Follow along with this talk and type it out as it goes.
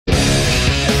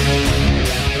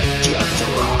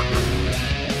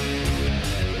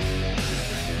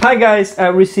Hi guys, I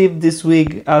received this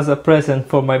wig as a present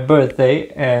for my birthday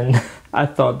and I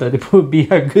thought that it would be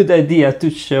a good idea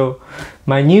to show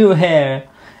my new hair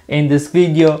in this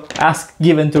video. Ask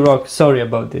Given to Rock, sorry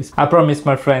about this. I promised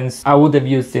my friends I would have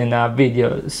used in a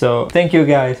video, so thank you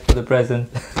guys for the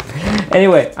present.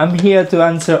 Anyway, I'm here to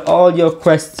answer all your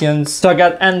questions. So I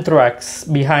got Anthrax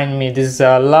behind me. This is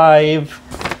a live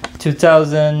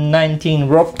 2019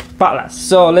 Rock Palace.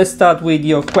 So let's start with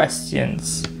your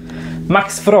questions.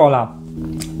 Max Frola,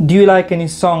 do you like any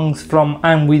songs from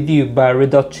I'm With You by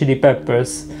Red Hot Chili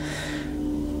Peppers?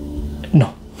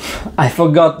 No, I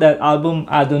forgot that album.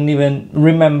 I don't even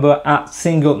remember a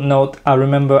single note. I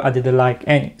remember I didn't like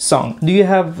any song. Do you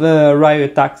have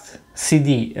Riot Act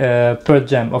CD? Pearl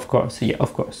Jam, of course. Yeah,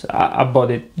 of course. I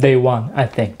bought it day one, I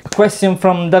think. Question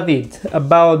from David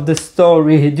about the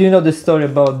story. Do you know the story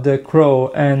about the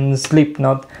Crow and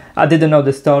Slipknot? I didn't know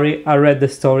the story. I read the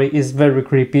story. It's very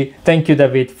creepy. Thank you,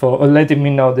 David, for letting me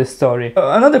know the story.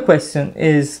 Another question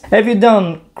is, have you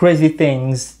done crazy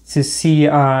things to see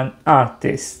an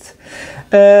artist?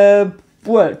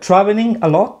 Well, traveling a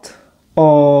lot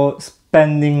or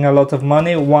spending a lot of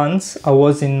money. Once I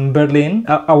was in Berlin.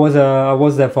 I was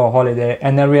there for a holiday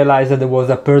and I realized that there was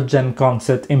a Pearl Jam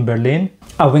concert in Berlin.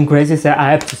 I went crazy, said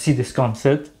I have to see this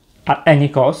concert at any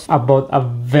cost. I bought a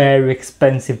very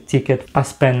expensive ticket. I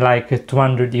spent like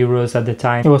 200 euros at the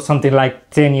time. It was something like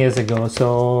 10 years ago.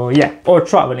 So yeah, or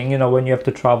traveling, you know, when you have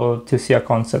to travel to see a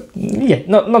concert. Yeah,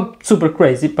 not super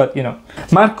crazy, but you know.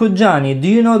 Marco Gianni, do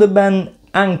you know the band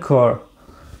Anchor?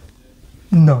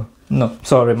 No,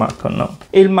 sorry Marco, no.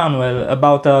 Il Manuel,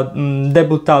 about a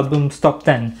debut album's top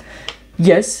 10.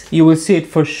 Yes, you will see it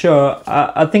for sure.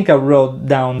 I think I wrote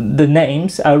down the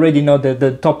names. I already know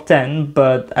the top 10,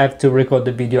 but I have to record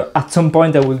the video. At some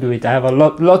point I will do it. I have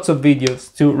lots of videos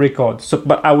to record, so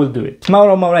but I will do it.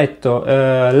 Mauro Moretto,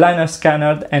 Liner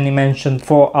Scanner, and he mentioned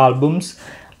 4 albums.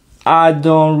 I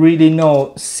don't really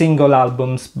know single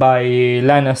albums by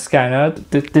Liner Scanner.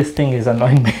 This thing is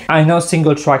annoying me. I know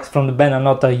single tracks from the band. I'm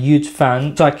not a huge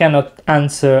fan, so I cannot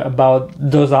answer about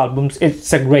those albums.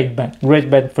 It's a great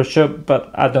band for sure,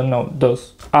 but I don't know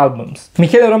those albums.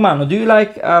 Michele Romano, do you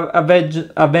like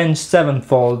Avenged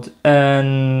Sevenfold?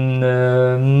 And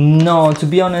no, to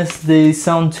be honest, they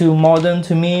sound too modern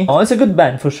to me. Oh, it's a good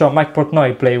band for sure. Mike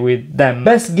Portnoy play with them.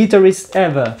 Best guitarist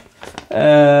ever.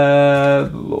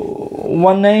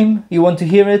 One name, you want to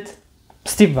hear it?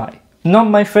 Steve Vai. Not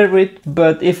my favorite,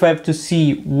 but if I have to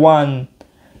see one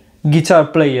guitar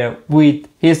player with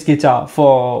his guitar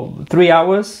for 3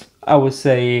 hours, I would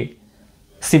say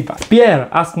Steve Vai. Pierre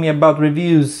asked me about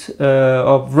reviews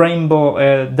of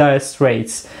Rainbow Dire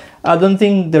Straits. I don't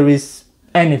think there is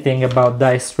anything about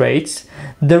Dire Straits.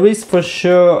 There is for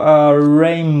sure a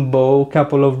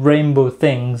couple of rainbow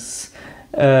things.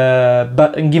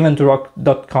 But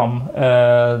GivenToRock.com,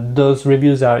 those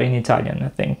reviews are in Italian, I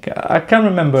think. I can't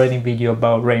remember any video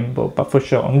about Rainbow, but for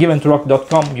sure on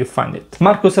GivenToRock.com you find it.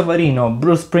 Marco Savarino,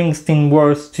 Bruce Springsteen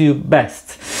worst to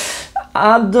best.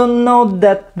 I don't know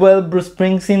that well Bruce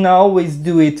Springsteen. I always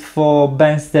do it for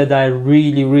bands that I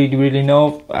really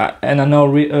know, and I know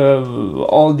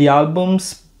all the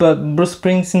albums. But Bruce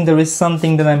Springsteen, there is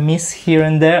something that I miss here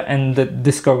and there, and the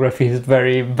discography is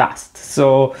very vast.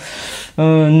 So,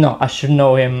 no, I should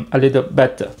know him a little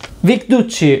better. Vic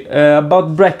Ducci,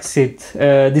 about Brexit,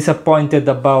 disappointed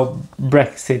about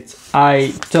Brexit.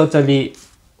 I totally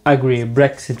agree,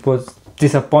 Brexit was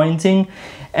disappointing.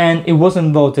 And it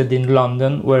wasn't voted in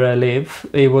London, where I live.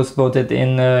 It was voted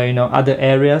in you know, other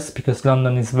areas, because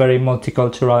London is very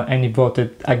multicultural, and it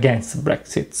voted against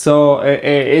Brexit. So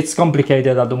it's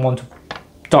complicated. I don't want to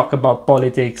talk about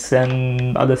politics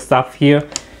and other stuff here,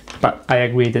 but I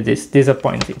agree that it's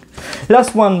disappointing.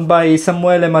 Last one by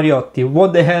Samuele Mariotti.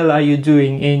 What the hell are you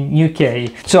doing in UK?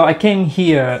 So I came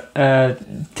here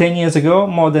 10 years ago,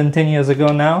 more than 10 years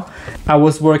ago now. I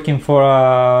was working for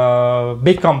a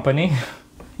big company.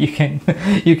 You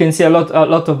can see a lot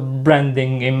of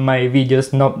branding in my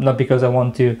videos, not because I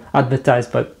want to advertise,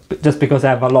 but just because I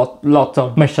have a lot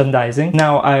of merchandising.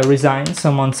 Now I resigned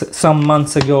some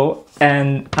months ago,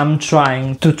 and I'm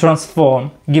trying to transform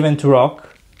Given to Rock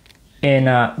in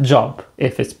a job,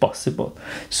 if it's possible.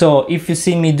 So if you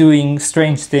see me doing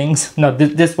strange things, no,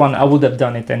 this one I would have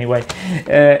done it anyway.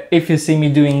 If you see me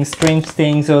doing strange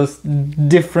things or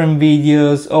different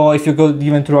videos, or if you go to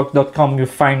GivenToRock.com, you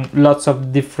find lots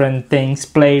of different things,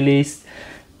 playlists.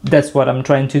 That's what I'm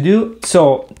trying to do.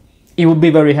 So it would be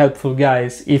very helpful,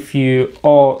 guys, if you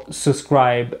all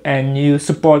subscribe and you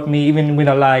support me, even with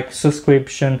a like,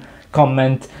 subscription,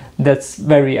 comment. That's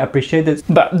very appreciated.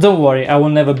 But don't worry, I will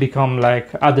never become like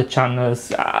other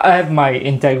channels. I have my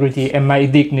integrity and my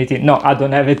dignity. No, I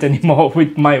don't have it anymore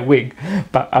with my wig,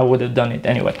 but I would have done it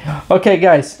anyway. Okay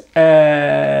guys,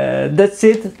 that's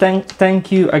it.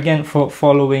 Thank you again for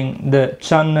following the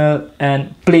channel,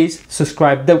 and please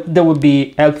subscribe. That would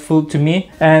be helpful to me.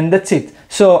 And that's it.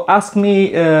 So ask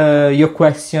me your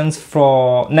questions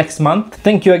for next month.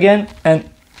 Thank you again, and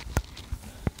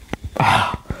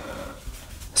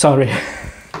sorry.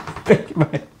 Thank you,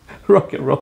 bye. Rock and roll.